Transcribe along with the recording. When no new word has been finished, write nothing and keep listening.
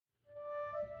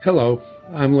Hello,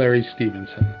 I'm Larry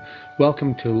Stevenson.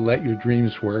 Welcome to Let Your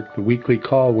Dreams Work, the weekly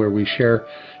call where we share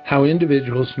how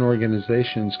individuals and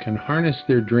organizations can harness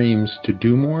their dreams to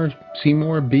do more, see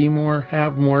more, be more,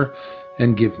 have more,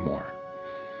 and give more.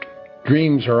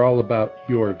 Dreams are all about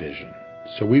your vision.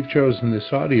 So we've chosen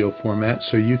this audio format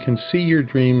so you can see your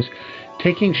dreams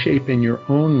taking shape in your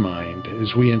own mind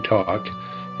as we talk,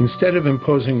 instead of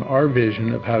imposing our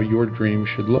vision of how your dream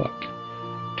should look.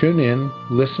 Tune in,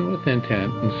 listen with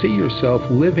intent, and see yourself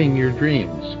living your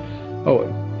dreams. Oh,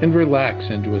 and relax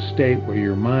into a state where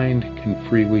your mind can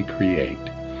freely create.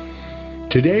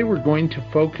 Today we're going to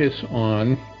focus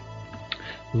on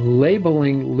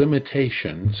labeling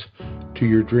limitations to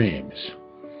your dreams.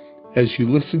 As you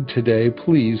listen today,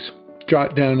 please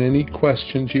jot down any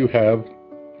questions you have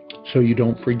so you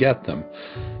don't forget them.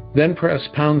 Then press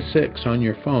pound 6 on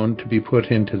your phone to be put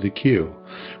into the queue.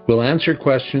 We'll answer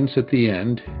questions at the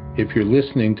end. If you're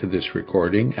listening to this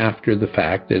recording after the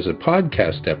fact as a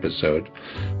podcast episode,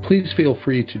 please feel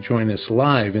free to join us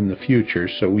live in the future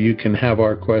so you can have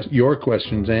your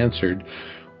questions answered,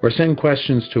 or send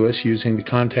questions to us using the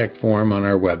contact form on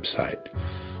our website.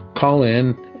 Call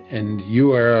in, and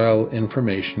URL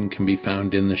information can be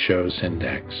found in the show's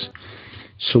index.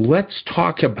 So let's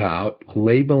talk about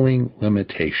labeling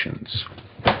limitations.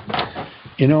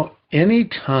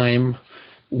 Anytime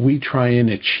we try and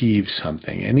achieve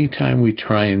something, anytime we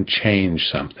try and change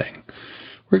something,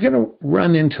 we're going to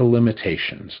run into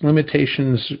limitations.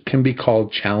 Limitations can be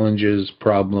called challenges,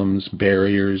 problems,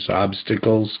 barriers,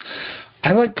 obstacles.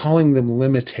 I like calling them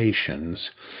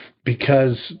limitations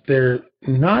because they're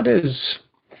not as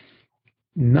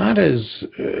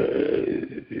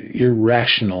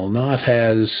irrational, not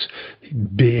as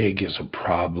big as a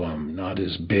problem, not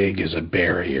as big as a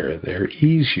barrier. They're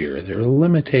easier. They're a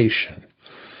limitation.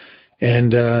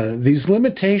 And these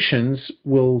limitations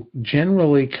will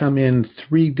generally come in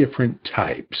 3 different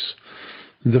types.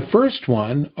 The first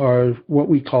one are what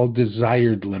we call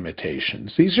desired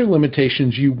limitations. These are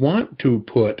limitations you want to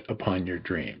put upon your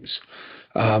dreams.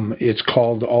 It's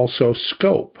called also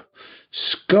scope.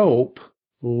 Scope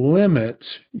limits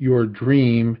your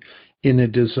dream in a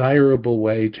desirable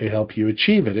way to help you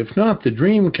achieve it. If not, the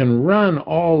dream can run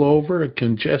all over. It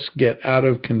can just get out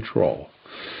of control.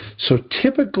 So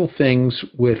typical things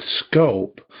with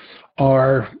scope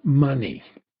are money.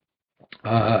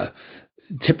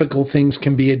 Typical things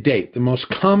can be a date. The most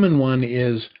common one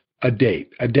is a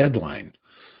date, a deadline.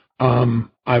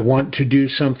 I want to do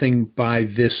something by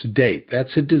this date.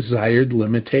 That's a desired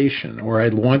limitation. Or I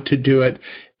want to do it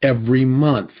every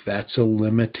month. That's a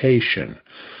limitation.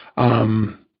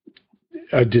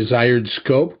 A desired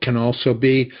scope can also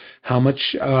be how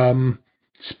much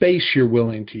space you're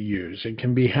willing to use. It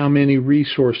can be how many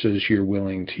resources you're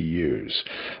willing to use.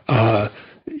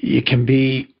 It can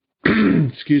be,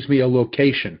 a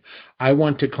location. I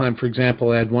want to climb, for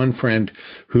example, I had one friend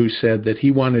who said that he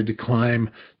wanted to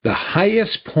climb the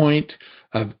highest point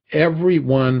of every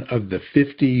one of the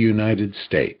 50 United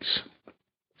States.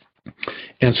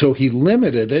 And so he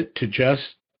limited it to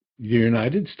just the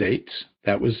United States.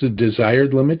 That was the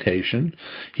desired limitation.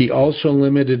 He also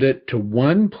limited it to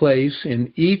one place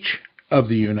in each of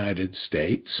the United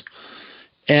States.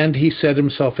 And he set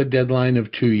himself a deadline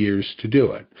of 2 years to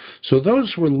do it. So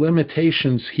those were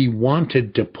limitations he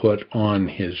wanted to put on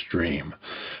his dream.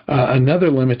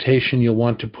 Another limitation you'll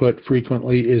want to put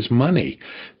frequently is money.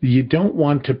 You don't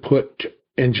want to put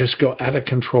and just go out of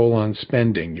control on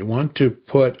spending. You want to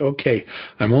put, okay,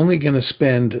 I'm only going to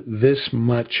spend this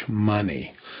much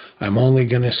money. I'm only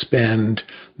going to spend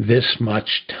this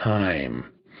much time.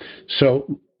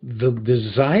 So the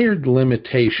desired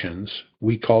limitations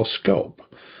we call scope.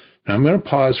 Now I'm going to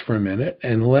pause for a minute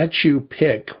and let you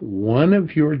pick one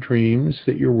of your dreams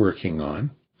that you're working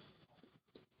on,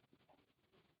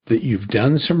 that you've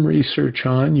done some research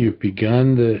on, you've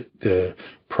begun the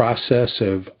process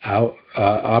of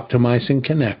optimizing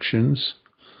connections,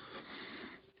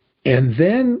 and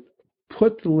then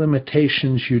put the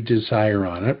limitations you desire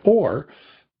on it, or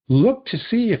look to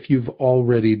see if you've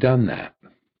already done that.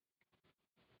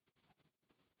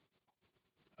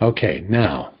 Okay,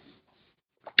 now,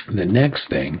 the next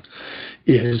thing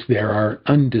is there are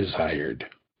undesired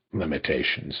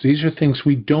limitations. These are things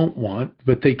we don't want,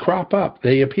 but they crop up,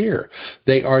 they appear.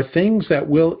 They are things that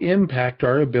will impact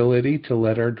our ability to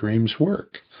let our dreams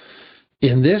work.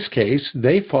 In this case,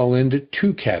 they fall into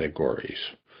 2 categories.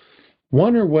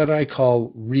 One are what I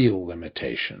call real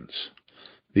limitations.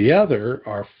 The other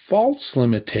are false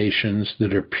limitations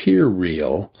that appear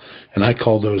real, and I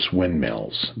call those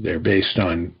windmills. They're based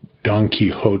on Don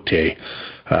Quixote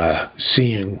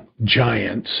seeing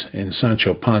giants, and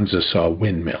Sancho Panza saw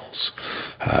windmills.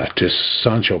 To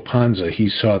Sancho Panza, he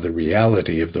saw the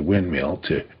reality of the windmill.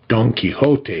 To Don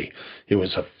Quixote, it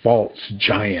was a false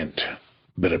giant,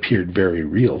 but appeared very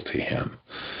real to him.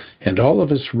 And all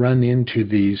of us run into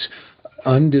these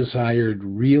undesired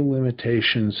real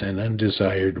limitations and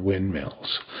undesired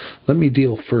windmills. Let me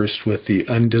deal first with the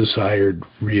undesired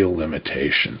real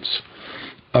limitations.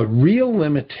 A real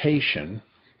limitation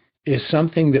is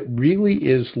something that really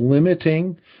is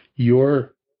limiting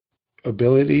your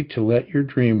ability to let your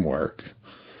dream work,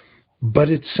 but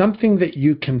it's something that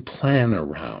you can plan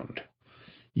around.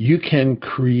 You can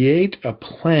create a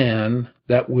plan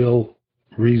that will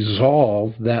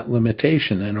resolve that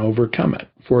limitation and overcome it.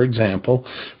 For example,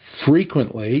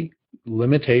 frequently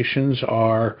limitations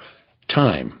are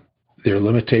time. They're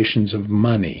limitations of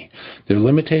money. They're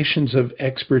limitations of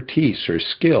expertise or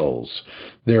skills.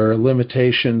 There are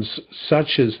limitations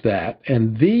such as that,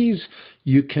 and these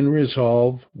you can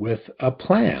resolve with a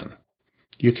plan.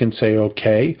 You can say,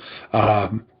 okay,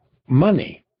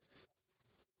 money.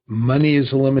 Money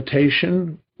is a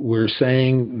limitation. We're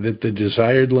saying that the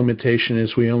desired limitation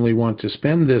is we only want to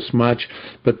spend this much,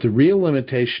 but the real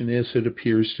limitation is it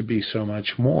appears to be so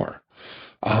much more.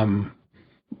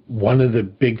 One of the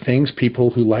big things, people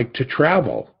who like to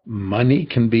travel, money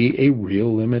can be a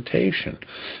real limitation.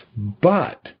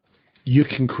 But you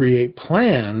can create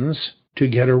plans to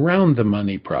get around the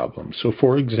money problem. So,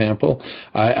 for example,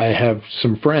 I have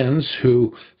some friends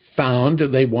who found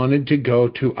they wanted to go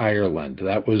to Ireland.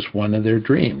 That was one of their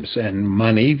dreams. And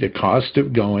money, the cost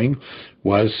of going,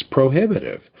 was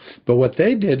prohibitive. But what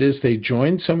they did is they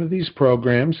joined some of these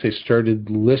programs. They started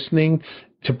listening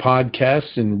to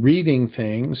podcasts and reading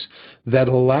things that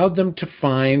allowed them to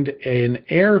find an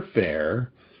airfare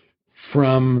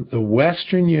from the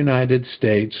western United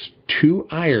States to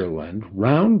Ireland,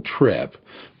 round trip,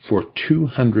 for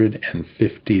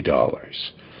 $250.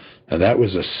 Now, that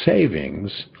was a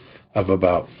savings of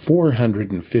about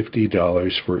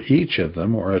 $450 for each of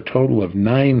them, or a total of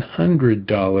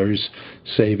 $900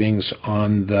 savings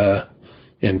on the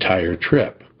entire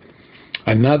trip.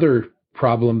 Another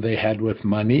problem they had with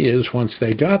money is once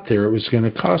they got there, it was going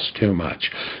to cost too much.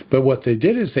 But what they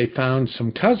did is they found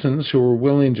some cousins who were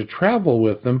willing to travel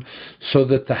with them so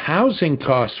that the housing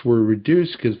costs were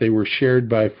reduced because they were shared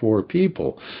by 4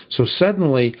 people. So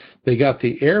suddenly they got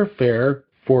the airfare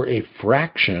for a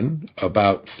fraction,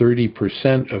 about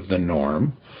 30% of the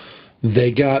norm.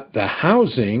 They got the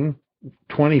housing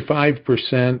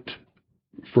 25%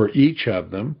 for each of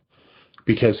them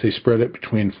because they spread it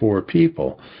between 4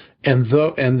 people. And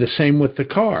the same with the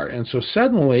car. And so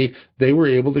suddenly they were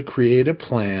able to create a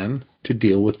plan to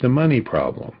deal with the money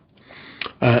problem.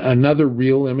 Another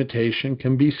real limitation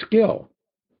can be skill.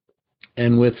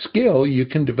 And with skill, you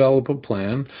can develop a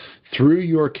plan through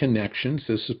your connections.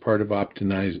 This is part of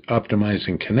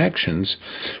optimizing connections,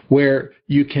 where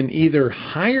you can either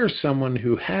hire someone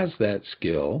who has that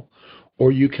skill,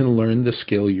 or you can learn the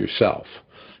skill yourself,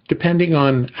 depending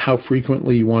on how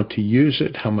frequently you want to use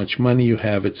it, how much money you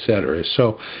have, etc.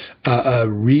 So a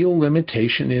real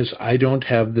limitation is I don't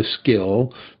have the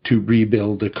skill to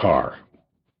rebuild a car,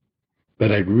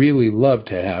 but I'd really love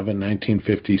to have a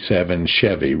 1957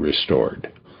 Chevy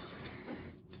restored.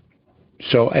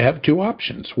 So I have 2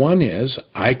 options. One is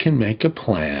I can make a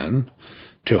plan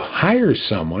to hire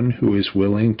someone who is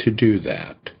willing to do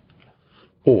that,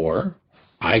 or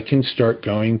I can start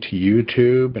going to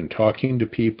YouTube and talking to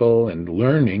people and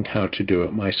learning how to do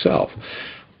it myself.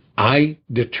 I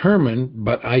determine,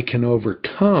 but I can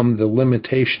overcome the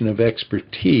limitation of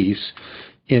expertise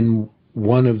in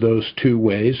one of those 2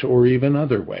 ways, or even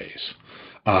other ways.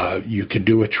 You could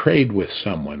do a trade with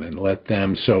someone and let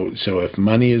them, so if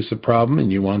money is the problem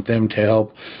and you want them to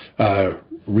help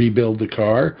rebuild the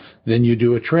car, then you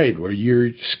do a trade where your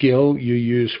skill you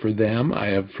use for them. I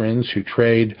have friends who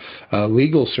trade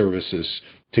legal services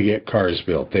to get cars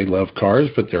built. They love cars,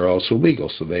 but they're also legal,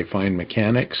 so they find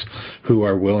mechanics who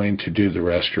are willing to do the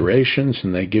restorations,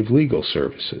 and they give legal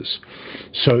services.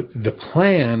 So the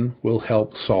plan will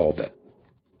help solve it.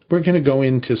 We're going to go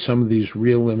into some of these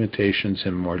real limitations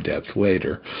in more depth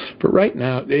later, but right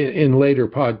now, in later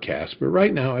podcasts, but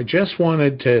right now I just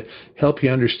wanted to help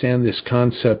you understand this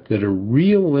concept that a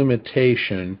real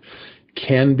limitation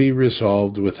can be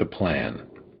resolved with a plan.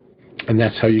 And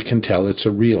that's how you can tell it's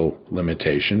a real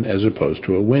limitation as opposed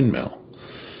to a windmill.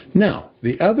 Now,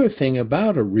 the other thing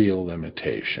about a real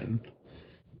limitation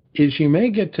is you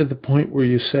may get to the point where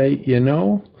you say, you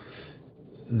know,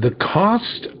 the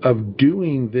cost of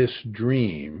doing this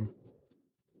dream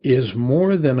is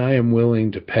more than I am willing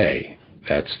to pay.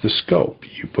 That's the scope.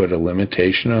 You put a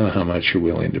limitation on how much you're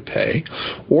willing to pay.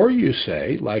 Or you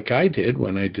say, like I did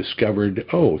when I discovered,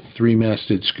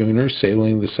 three-masted schooner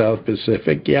sailing the South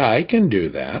Pacific. Yeah, I can do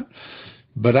that.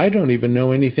 But I don't even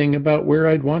know anything about where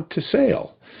I'd want to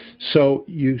sail. So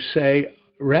you say,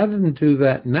 rather than do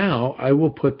that now, I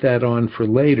will put that on for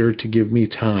later to give me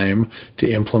time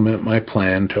to implement my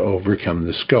plan to overcome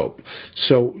the scope.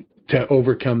 So to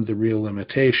overcome the real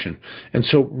limitation. And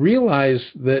so realize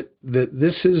that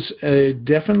this is a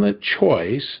definite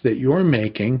choice that you're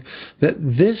making, that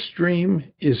this dream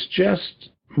is just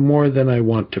more than I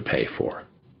want to pay for.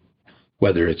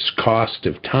 Whether it's cost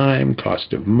of time,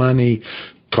 cost of money,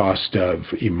 cost of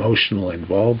emotional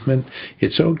involvement,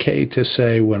 it's okay to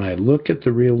say, when I look at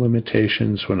the real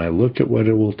limitations, when I look at what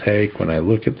it will take, when I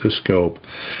look at the scope,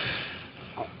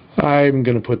 I'm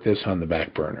going to put this on the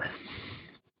back burner.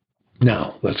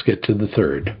 Now, let's get to the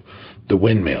third, the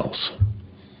windmills.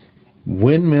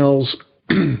 Windmills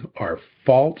are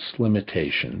false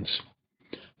limitations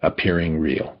appearing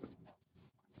real.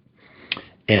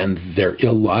 And they're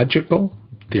illogical,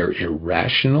 they're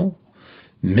irrational.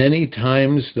 Many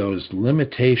times those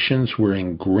limitations were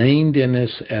ingrained in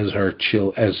us as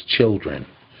children.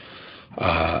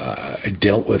 I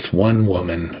dealt with one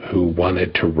woman who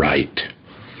wanted to write.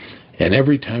 And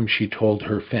every time she told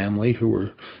her family, who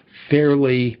were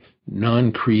fairly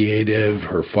non-creative,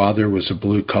 her father was a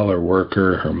blue-collar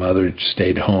worker, her mother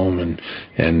stayed home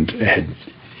and had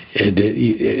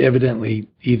evidently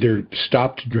either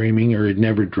stopped dreaming or had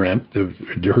never dreamt.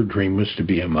 Her dream was to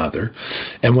be a mother.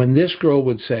 And when this girl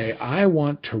would say, I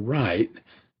want to write,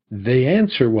 the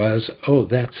answer was, oh,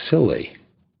 that's silly.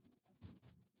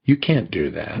 You can't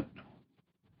do that.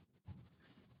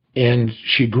 And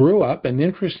she grew up, and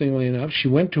interestingly enough, she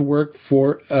went to work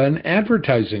for an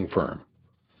advertising firm,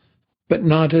 but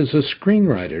not as a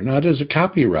screenwriter, not as a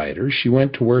copywriter. She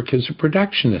went to work as a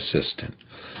production assistant.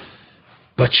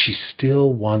 But she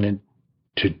still wanted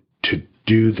to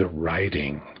do the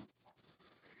writing.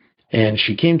 And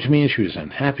she came to me and she was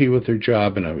unhappy with her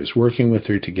job, and I was working with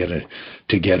her to get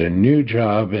a new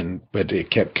job, but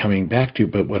it kept coming back to,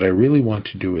 but what I really want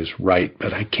to do is write,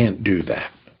 but I can't do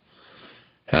that.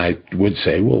 And I would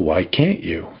say, well, why can't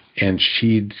you? And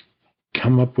she'd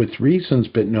come up with reasons,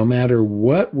 but no matter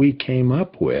what we came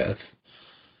up with,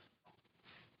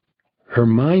 her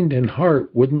mind and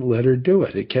heart wouldn't let her do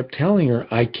it. It kept telling her,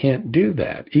 I can't do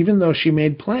that, even though she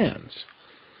made plans.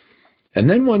 And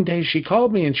then one day she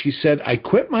called me and she said, I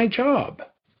quit my job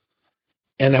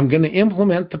and I'm going to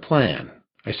implement the plan.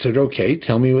 I said, okay,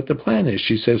 tell me what the plan is.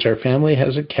 She says, our family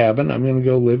has a cabin. I'm going to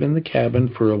go live in the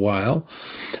cabin for a while.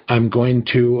 I'm going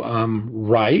to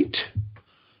write.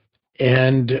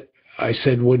 And I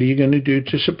said, what are you going to do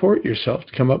to support yourself,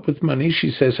 to come up with money?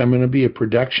 She says, I'm going to be a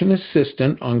production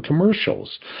assistant on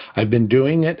commercials. I've been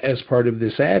doing it as part of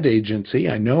this ad agency.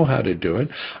 I know how to do it.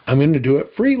 I'm going to do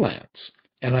it freelance.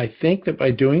 And I think that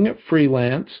by doing it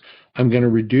freelance, I'm going to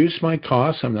reduce my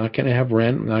costs. I'm not going to have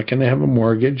rent. I'm not going to have a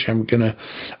mortgage.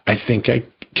 I think I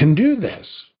can do this.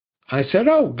 I said,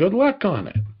 oh, good luck on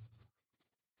it.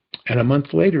 And a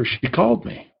month later, she called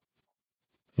me.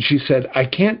 And she said, I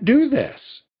can't do this.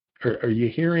 Are you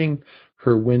hearing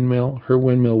her windmill? Her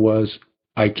windmill was,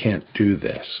 I can't do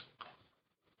this.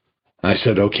 I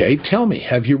said, okay, tell me,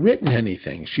 have you written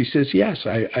anything? She says, yes,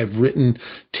 I've written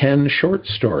 10 short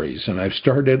stories and I've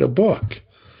started a book.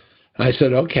 I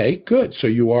said, okay, good. So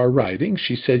you are writing?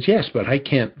 She says, yes, but I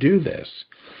can't do this.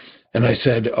 And I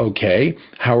said, okay,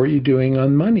 how are you doing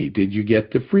on money? Did you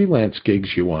get the freelance gigs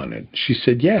you wanted? She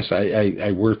said, yes,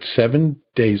 I worked 7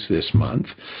 days this month,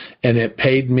 and it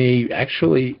paid me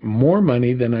actually more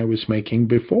money than I was making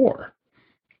before.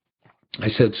 I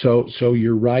said, so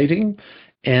you're writing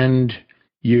and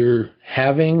you're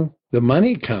having the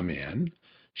money come in?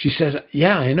 She says,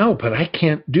 yeah, I know, but I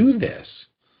can't do this.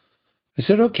 I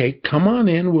said, okay, come on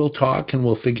in, we'll talk, and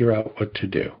we'll figure out what to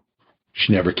do.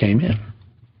 She never came in.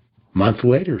 A month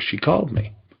later, she called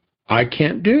me. I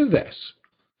can't do this.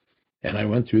 And I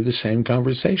went through the same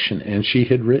conversation. And she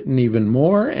had written even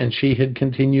more, and she had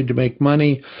continued to make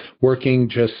money working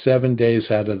just 7 days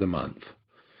out of the month.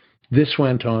 This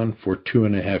went on for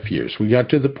 2.5 years. We got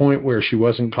to the point where she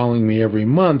wasn't calling me every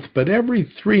month, but every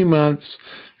 3 months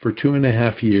for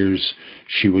 2.5 years,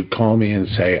 she would call me and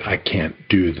say, I can't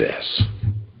do this.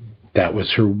 That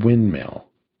was her windmill.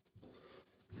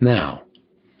 Now,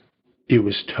 it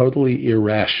was totally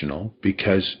irrational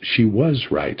because she was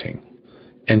writing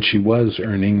and she was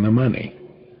earning the money.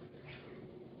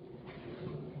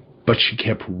 But she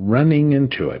kept running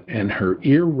into it, and her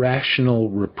irrational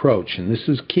reproach, and this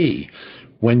is key,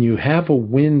 when you have a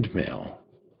windmill,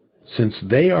 Since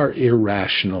they are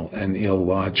irrational and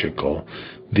illogical,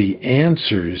 the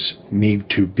answers need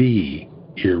to be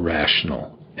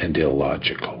irrational and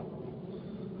illogical.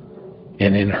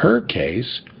 And in her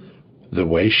case, the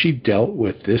way she dealt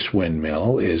with this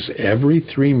windmill is every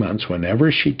 3 months,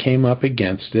 whenever she came up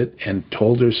against it and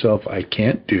told herself, I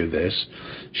can't do this,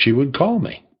 she would call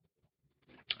me.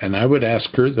 And I would ask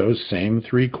her those same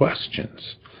 3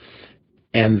 questions.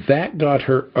 And that got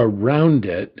her around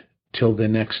it till the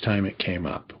next time it came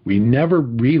up. We never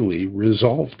really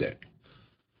resolved it.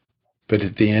 But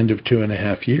at the end of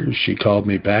 2.5 years, she called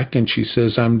me back and she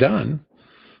says, I'm done.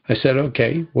 I said,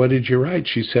 okay, what did you write?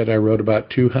 She said, I wrote about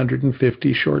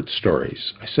 250 short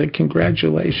stories. I said,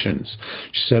 congratulations.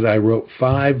 She said, I wrote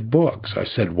 5 books. I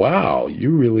said, wow, you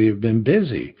really have been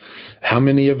busy. How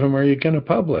many of them are you going to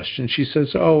publish? And she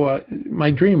says,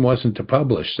 my dream wasn't to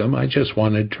publish them. I just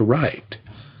wanted to write.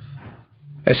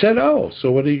 I said, oh,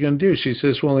 so what are you going to do? She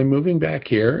says, well, I'm moving back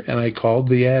here, and I called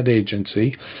the ad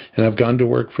agency, and I've gone to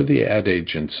work for the ad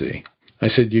agency. I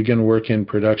said, you're going to work in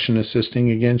production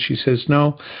assisting again? She says,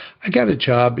 no, I got a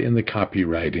job in the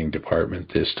copywriting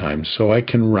department this time, so I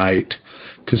can write,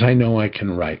 because I know I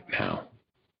can write now.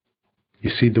 You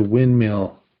see, the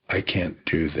windmill, I can't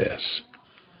do this.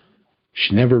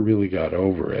 She never really got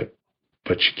over it,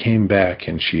 but she came back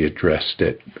and she addressed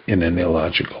it in an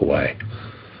illogical way.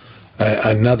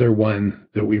 Another one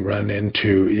that we run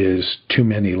into is too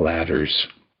many ladders.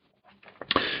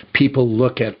 People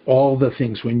look at all the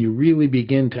things when you really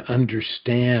begin to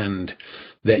understand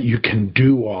that you can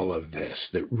do all of this,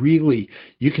 that really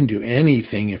you can do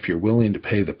anything if you're willing to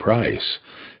pay the price.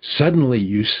 Suddenly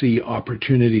you see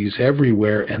opportunities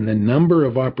everywhere, and the number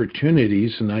of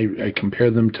opportunities, and I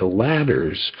compare them to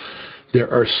ladders,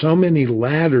 there are so many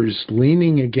ladders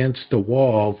leaning against the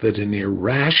wall that an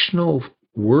irrational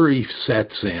worry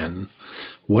sets in.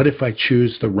 What if I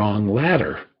choose the wrong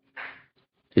ladder?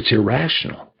 It's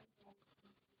irrational,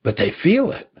 but they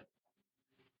feel it.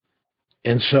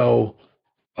 And so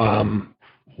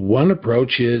one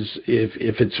approach is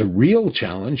if it's a real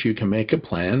challenge, you can make a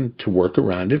plan to work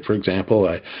around it. For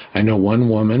example, I know one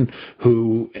woman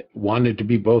who wanted to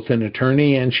be both an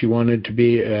attorney and she wanted to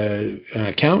be an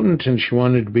accountant and she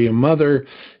wanted to be a mother,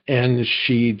 and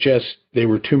they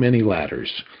were too many ladders.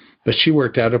 But she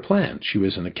worked out a plan. She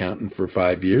was an accountant for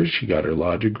 5 years. She got her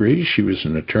law degree. She was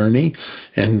an attorney,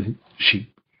 and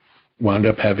she wound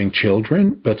up having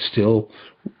children, but still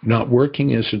not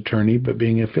working as an attorney, but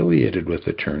being affiliated with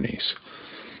attorneys.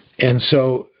 And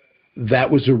so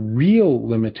that was a real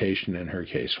limitation in her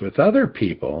case. With other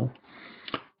people,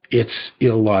 it's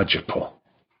illogical.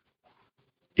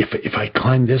 If I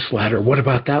climb this ladder, what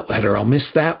about that ladder? I'll miss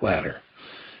that ladder.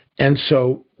 And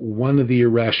so one of the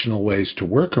irrational ways to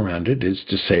work around it is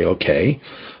to say, okay,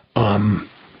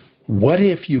 what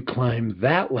if you climb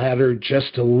that ladder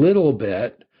just a little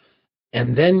bit,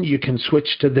 and then you can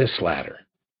switch to this ladder?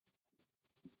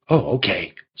 Oh,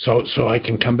 okay. So I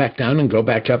can come back down and go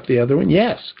back up the other one?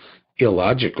 Yes.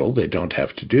 Illogical. They don't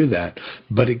have to do that.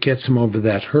 But it gets them over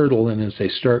that hurdle, and as they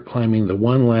start climbing the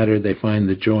one ladder, they find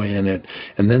the joy in it.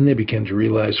 And then they begin to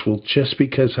realize, well, just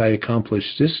because I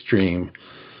accomplished this dream,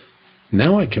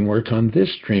 now I can work on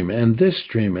this dream and this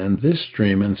dream and this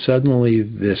dream, and suddenly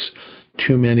this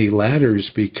too many ladders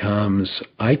becomes,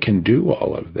 I can do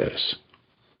all of this.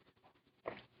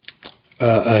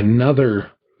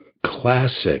 Another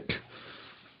classic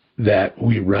that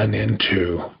we run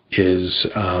into is,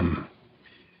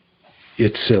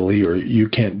 it's silly, or you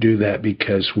can't do that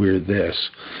because we're this.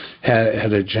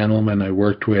 Had a gentleman I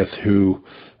worked with who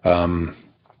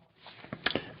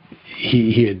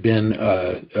he had been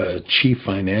a chief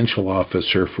financial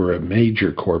officer for a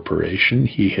major corporation.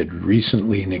 He had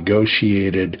recently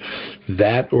negotiated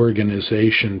that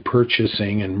organization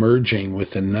purchasing and merging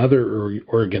with another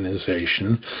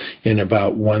organization in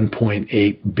about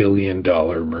 $1.8 billion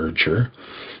merger.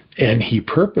 And he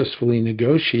purposefully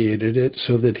negotiated it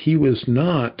so that he was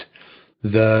not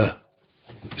the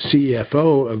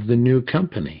CFO of the new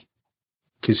company,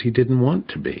 because he didn't want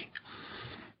to be.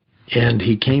 And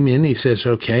he came in, he says,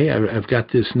 okay, I've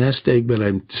got this nest egg, but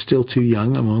I'm still too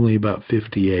young. I'm only about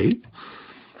 58.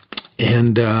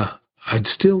 And I'd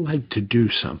still like to do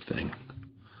something.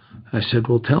 I said,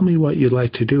 well, tell me what you'd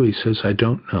like to do. He says, I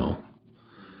don't know.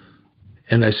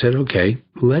 And I said, okay,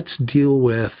 let's deal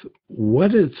with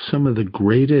what are some of the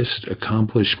greatest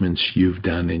accomplishments you've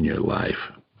done in your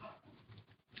life.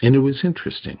 And it was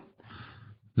interesting.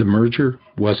 The merger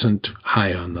wasn't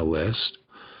high on the list.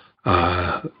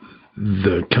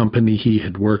 The company he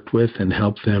had worked with and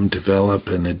helped them develop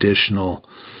an additional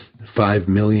 $5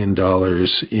 million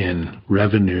in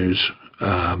revenues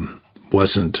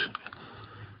wasn't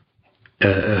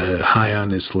high on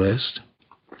his list.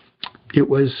 It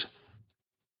was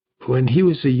when he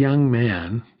was a young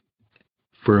man.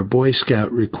 For a Boy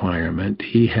Scout requirement,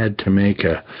 he had to make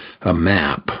a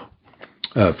map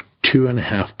of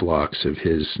 2.5 blocks of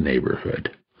his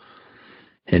neighborhood.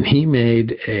 And he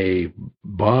made a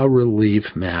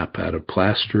bas-relief map out of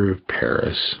plaster of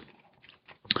Paris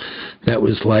that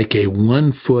was like a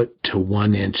 1 foot to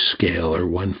 1 inch scale, or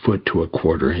 1 foot to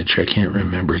 1/4 inch. I can't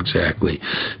remember exactly.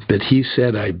 But he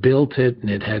said, I built it, and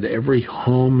it had every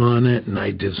home on it, and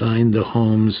I designed the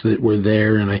homes that were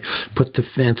there, and I put the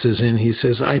fences in. He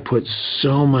says, I put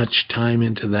so much time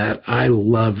into that. I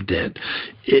loved it.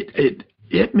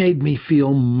 It made me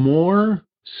feel more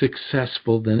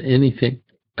successful than anything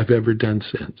I've ever done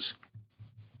since.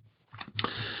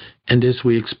 And as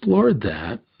we explored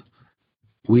that,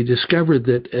 we discovered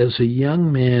that as a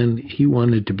young man, he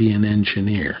wanted to be an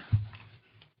engineer.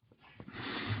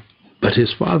 But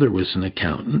his father was an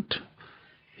accountant.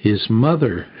 His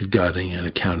mother had gotten an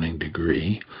accounting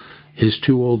degree. His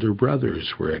 2 older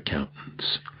brothers were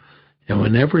accountants. And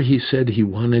whenever he said he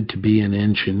wanted to be an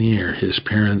engineer, his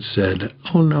parents said,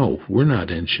 oh no, we're not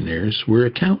engineers, we're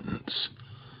accountants.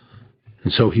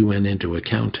 And so he went into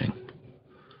accounting.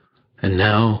 And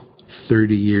now,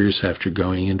 30 years after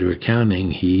going into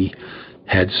accounting, he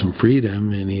had some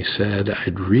freedom, and he said,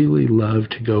 I'd really love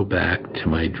to go back to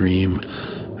my dream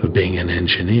of being an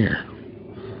engineer.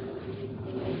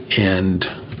 And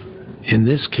in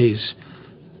this case,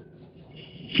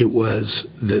 it was,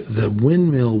 the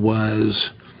windmill was,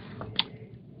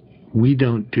 we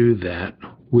don't do that,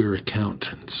 we're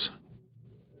accountants.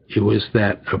 It was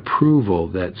that approval,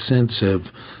 that sense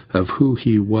of who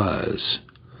he was.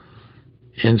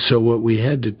 And so what we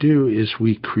had to do is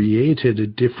we created a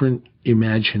different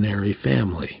imaginary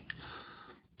family.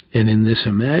 And in this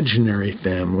imaginary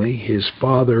family, his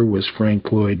father was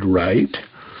Frank Lloyd Wright.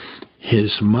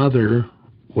 His mother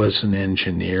was an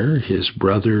engineer. His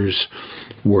brothers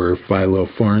were Philo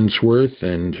Farnsworth,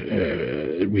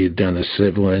 and we had done a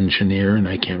civil engineer, and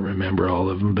I can't remember all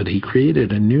of them, but he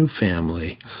created a new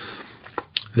family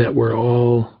that were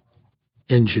all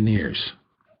engineers.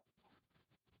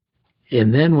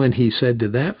 And then when he said to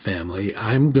that family,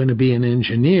 I'm going to be an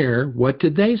engineer, what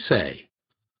did they say?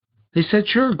 They said,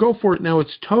 sure, go for it. Now,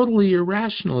 it's totally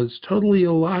irrational. It's totally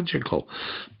illogical.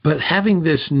 But having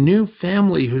this new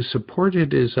family who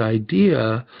supported his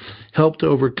idea helped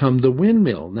overcome the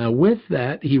windmill. Now, with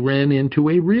that, he ran into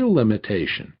a real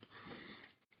limitation.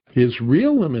 His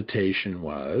real limitation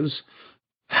was,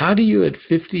 how do you at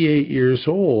 58 years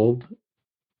old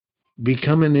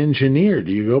become an engineer?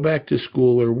 Do you go back to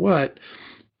school or what?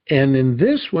 And in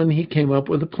this one, he came up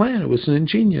with a plan. It was an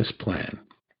ingenious plan.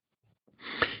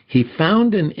 He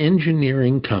found an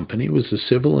engineering company, it was a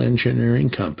civil engineering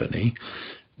company,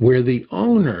 where the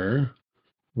owner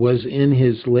was in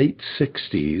his late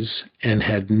 60s and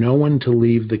had no one to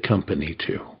leave the company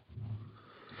to.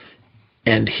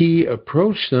 And he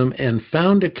approached them and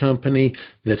found a company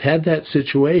that had that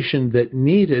situation that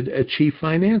needed a chief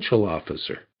financial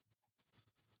officer.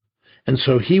 And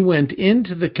so he went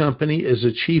into the company as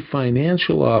a chief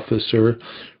financial officer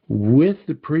with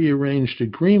the prearranged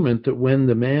agreement that when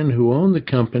the man who owned the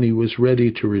company was ready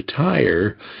to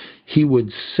retire, he would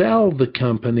sell the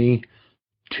company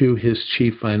to his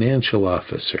chief financial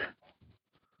officer,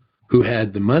 who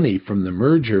had the money from the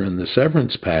merger and the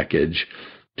severance package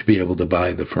to be able to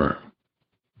buy the firm.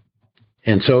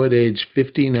 And so at age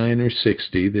 59 or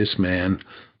 60, this man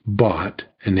bought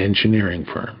an engineering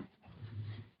firm.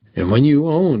 And when you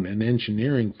own an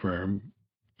engineering firm,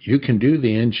 you can do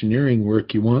the engineering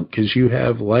work you want because you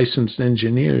have licensed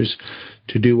engineers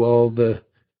to do all the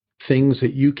things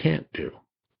that you can't do.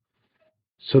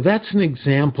 So that's an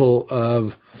example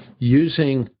of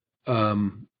using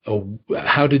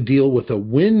how to deal with a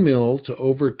windmill to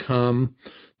overcome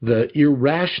the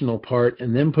irrational part,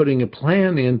 and then putting a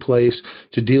plan in place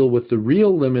to deal with the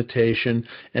real limitation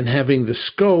and having the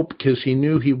scope, because he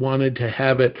knew he wanted to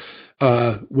have it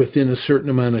within a certain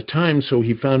amount of time, so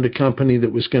he found a company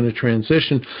that was going to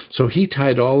transition. So he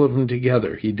tied all of them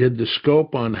together. He did the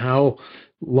scope on how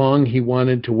long he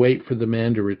wanted to wait for the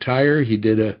man to retire. He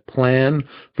did a plan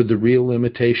for the real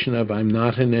limitation of, I'm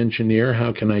not an engineer,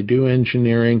 how can I do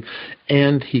engineering?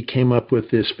 And he came up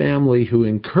with this family who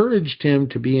encouraged him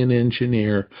to be an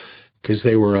engineer because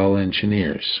they were all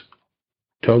engineers.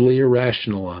 Totally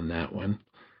irrational on that one.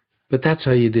 But that's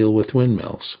how you deal with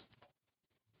windmills.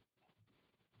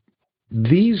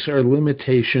 These are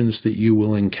limitations that you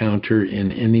will encounter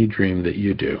in any dream that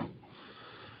you do.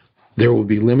 There will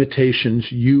be limitations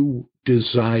you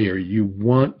desire, you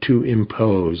want to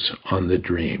impose on the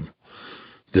dream.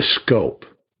 the scope.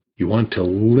 You want to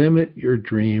limit your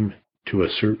dream to a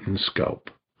certain scope.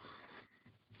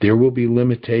 There will be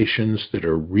limitations that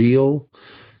are real,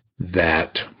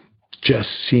 that just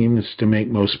seems to make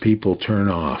most people turn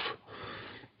off.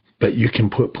 But you can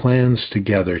put plans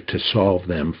together to solve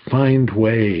them. Find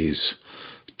ways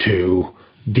to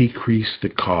decrease the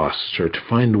costs, or to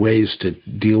find ways to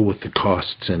deal with the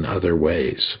costs in other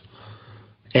ways.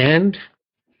 And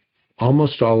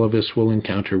almost all of us will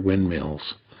encounter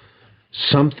windmills.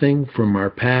 Something from our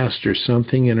past or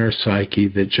something in our psyche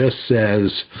that just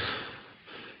says,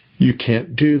 you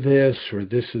can't do this, or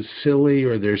this is silly,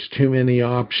 or there's too many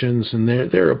options. And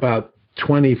there are about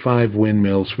 25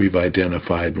 windmills we've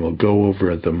identified, and we'll go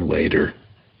over them later.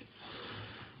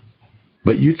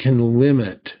 But you can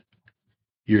limit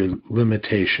your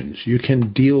limitations. You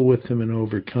can deal with them and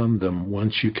overcome them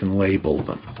once you can label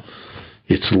them.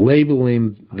 It's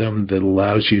labeling them that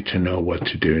allows you to know what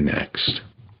to do next.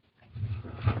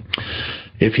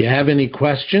 If you have any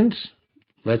questions,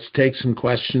 let's take some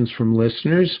questions from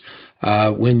listeners.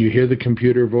 When you hear the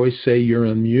computer voice say you're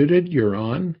unmuted, you're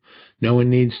on. No one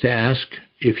needs to ask.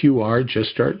 If you are,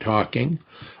 just start talking.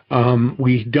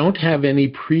 We don't have any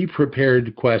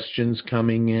pre-prepared questions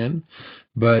coming in,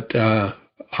 but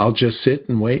I'll just sit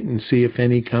and wait and see if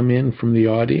any come in from the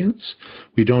audience.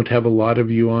 We don't have a lot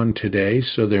of you on today,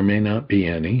 so there may not be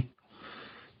any.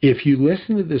 If you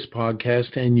listen to this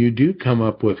podcast and you do come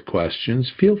up with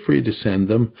questions, feel free to send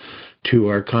them to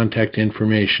our contact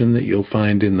information that you'll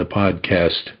find in the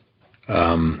podcast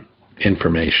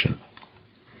information.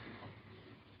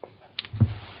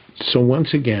 So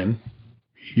once again,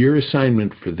 your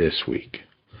assignment for this week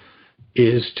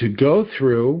is to go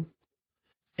through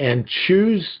and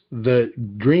choose the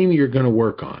dream you're going to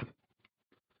work on,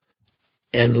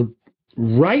 and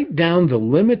write down the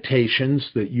limitations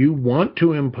that you want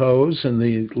to impose and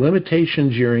the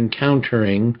limitations you're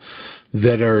encountering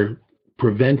that are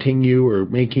preventing you or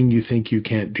making you think you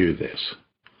can't do this.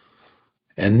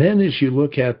 And then as you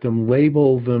look at them,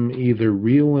 label them either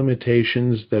real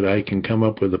limitations that I can come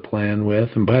up with a plan with.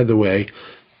 And by the way,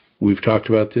 we've talked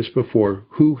about this before.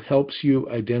 Who helps you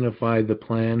identify the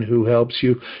plan? Who helps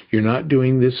you? You're not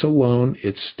doing this alone.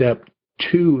 It's step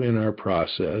 2 in our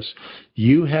process.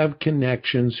 You have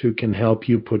connections who can help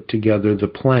you put together the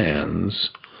plans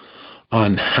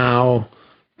on how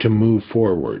to move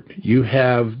forward. You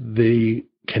have the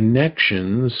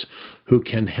connections who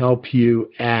can help you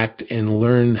act and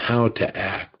learn how to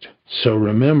act. So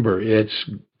remember,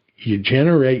 you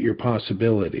generate your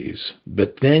possibilities,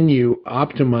 but then you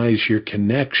optimize your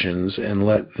connections and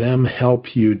let them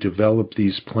help you develop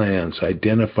these plans,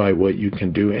 identify what you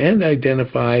can do, and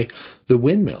identify the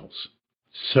windmills.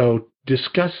 So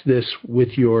discuss this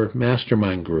with your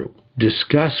mastermind group.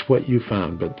 Discuss what you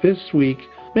found. But this week,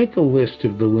 make a list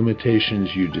of the limitations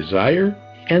you desire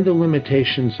and the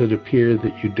limitations that appear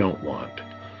that you don't want.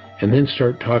 And then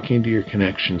start talking to your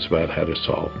connections about how to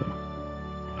solve them.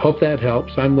 Hope that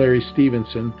helps. I'm Larry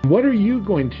Stevenson. What are you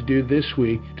going to do this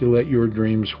week to let your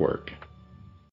dreams work?